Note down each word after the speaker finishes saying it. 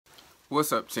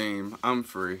What's up, team? I'm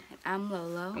Free. I'm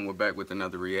Lolo. And we're back with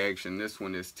another reaction. This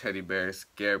one is Teddy Bear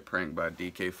Scare Prank by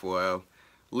DK4L.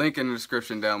 Link in the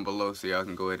description down below so y'all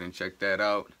can go ahead and check that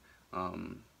out.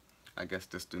 I guess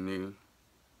this the new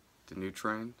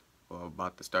trend, or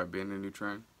about to start being the new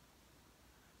trend.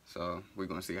 So we're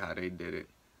gonna see how they did it.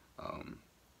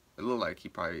 It looked like he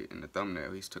probably, in the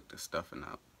thumbnail, he's took the stuffing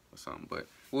out or something, but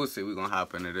we'll see. We're gonna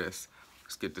hop into this.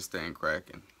 Let's get this thing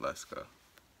cracking. Let's go.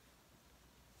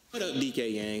 What up,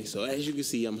 DK gang? So as you can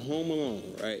see, I'm home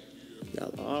alone, right?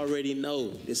 Y'all already know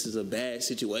this is a bad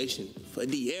situation for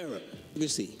De'Ara. You can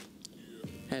see,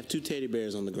 I have 2 teddy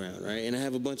bears on the ground, right? And I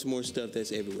have a bunch of more stuff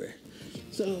that's everywhere.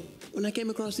 So when I came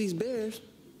across these bears,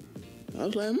 I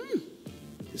was like,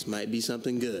 this might be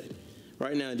something good.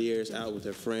 Right now, De'Ara's out with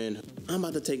her friend. I'm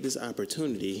about to take this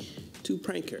opportunity to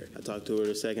prank her. I talked to her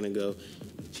a second ago.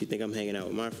 She think I'm hanging out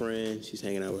with my friend. She's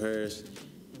hanging out with hers.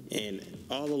 And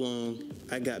all along,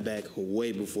 I got back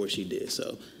way before she did.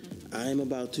 So I'm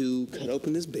about to cut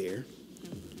open this bear,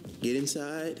 get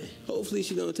inside. Hopefully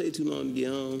she don't take too long to get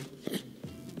home,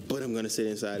 but I'm gonna sit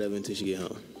inside of it until she get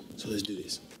home. So let's do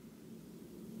this.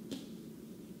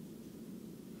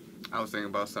 I was thinking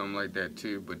about something like that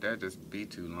too, but that just be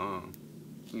too long.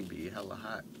 He'd be hella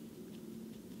hot.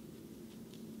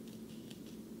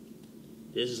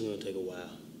 This is gonna take a while.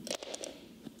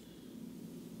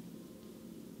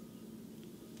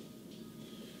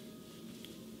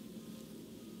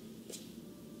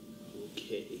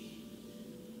 Okay.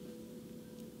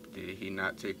 Did he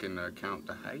not take into account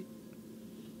the height?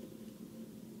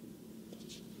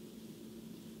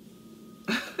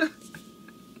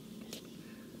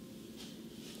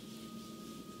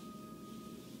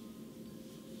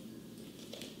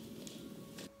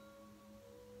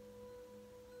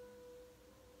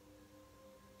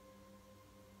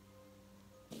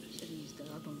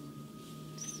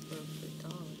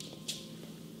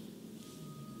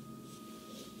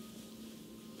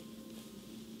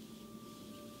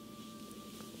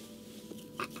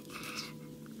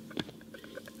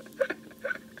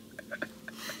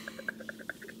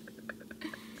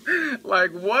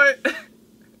 Like what?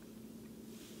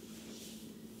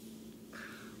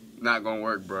 Not gonna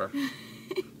work, bro.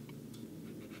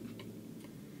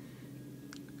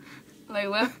 Like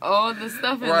with all the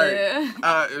stuff in right.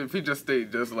 there. If he just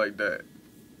stayed just like that.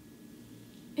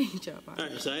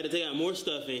 Alright, so I had to take out more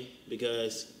stuffing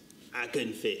because I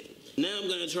couldn't fit. Now I'm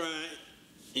gonna try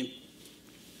and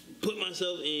put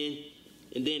myself in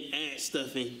and then add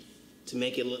stuffing to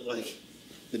make it look like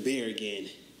the bear again.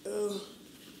 Oh.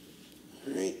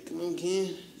 Alright, come on,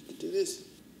 Ken. Let's do this.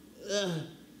 I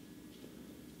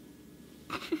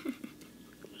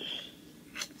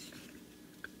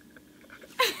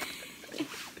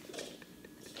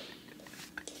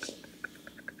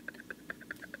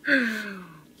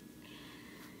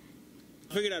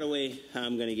figured out a way how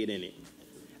I'm gonna get in it.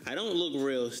 I don't look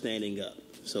real standing up.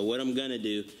 So what I'm gonna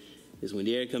do is when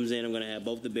De'Ara comes in, I'm gonna have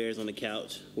both the bears on the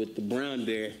couch with the brown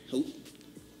bear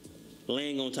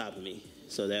laying on top of me.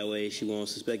 So that way she won't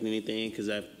suspect anything, because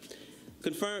I've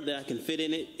confirmed that I can fit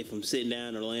in it if I'm sitting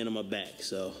down or laying on my back.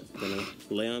 So I'm gonna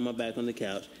lay on my back on the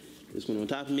couch. This one on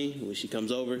top of me. When she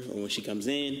comes over or when she comes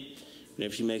in,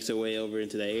 whenever she makes her way over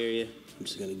into that area, I'm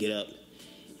just gonna get up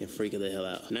and freak her the hell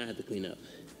out. Now I have to clean up.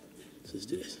 So let's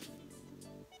do this.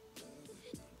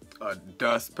 A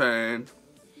dustpan.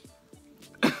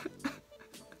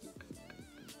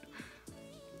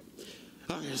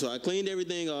 Alright, so I cleaned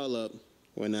everything all up.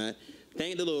 When I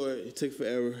thank the Lord, it took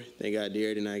forever. Thank God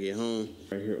De'Ara did not get home.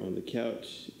 Right here on the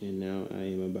couch, and now I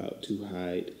am about to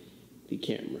hide the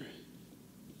camera.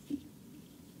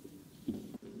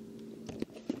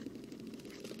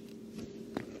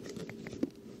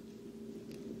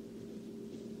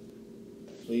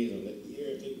 Please don't let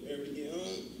De'Ara take forever to get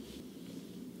home.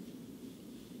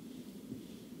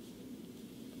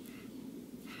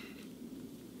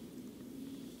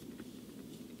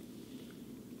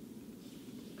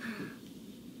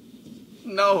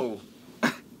 No.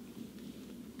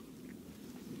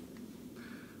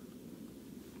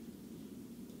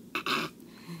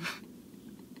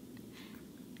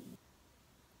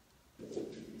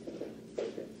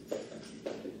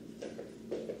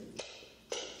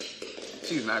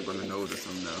 She's not gonna notice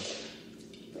him though.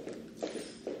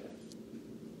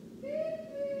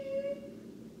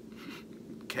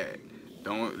 Cat.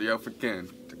 Don't yell for Ken.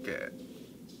 The cat.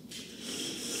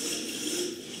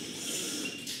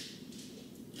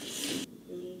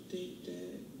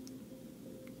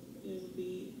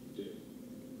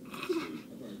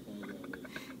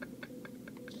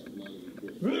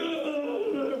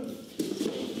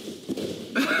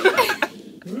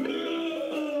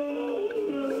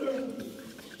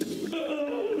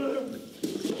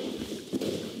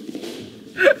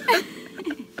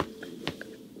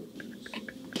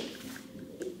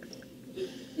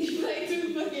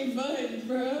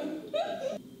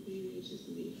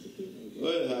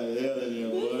 What the hell in there,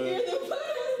 boy?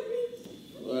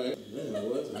 What? Man,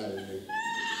 what's hot in here?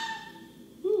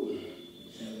 Whew.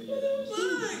 What the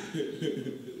fuck?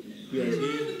 You got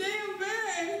scared? Damn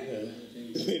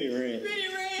bird. Spinny ran.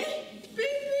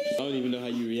 I don't even know how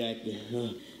you reacted. Huh?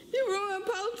 You ruined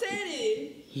Po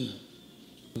Teddy. You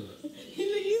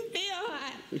feel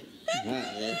hot. Hot,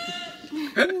 man.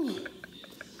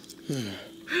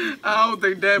 I don't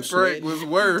think that prank was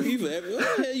worth. Where the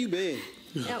hell you been?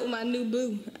 Out with my new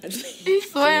boo.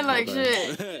 He's sweating like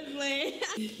shit.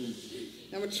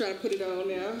 I'm gonna try to put it on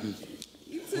now.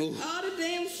 You took all the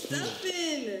damn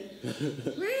stuffing.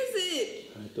 Where is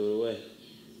it? I threw it away.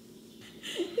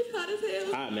 It's hot as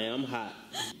hell. Hot, man. I'm hot.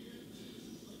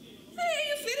 How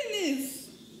you fitting this?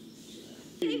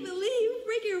 I can't believe you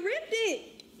freaking ripped it.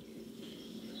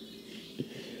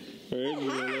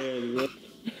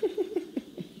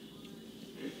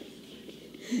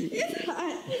 It's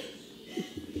hot.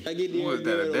 I get the Was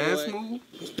that a dance move?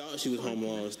 Thought she was Home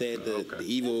Alone. Instead, the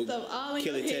evil Stuff all in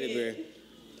killer your teddy bear. head.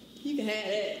 You can have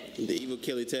that. The evil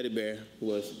killer teddy bear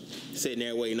was sitting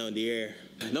there waiting on the air.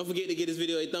 Don't forget to give this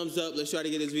video a thumbs up. Let's try to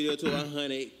get this video to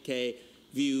 100K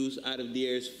views out of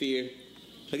De'Ara's fear.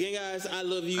 Again, guys, I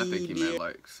love you. I think he meant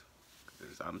likes.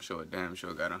 'Cause I'm sure, damn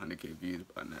sure, got 100K views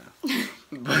by now.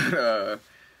 But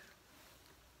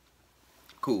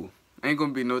cool. Ain't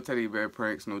gonna be no teddy bear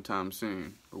pranks no time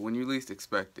soon. But when you least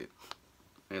expect it,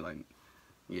 they like,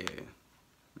 yeah.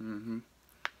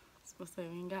 Supposed to say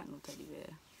we ain't got no teddy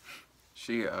bear.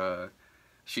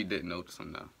 She didn't notice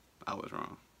him though. I was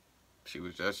wrong. She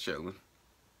was just chilling,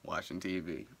 watching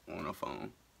TV on her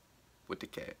phone with the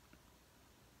cat.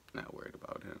 Not worried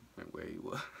about him and where he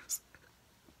was.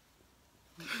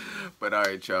 But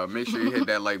alright, y'all, make sure you hit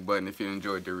that like button if you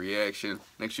enjoyed the reaction.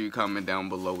 Make sure you comment down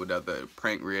below with other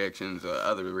prank reactions or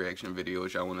other reaction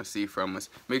videos y'all want to see from us.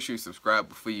 Make sure you subscribe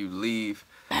before you leave.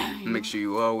 Make sure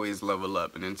you always level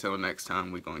up. And until next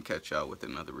time, we're going to catch y'all with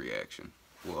another reaction.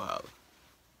 We'll holla.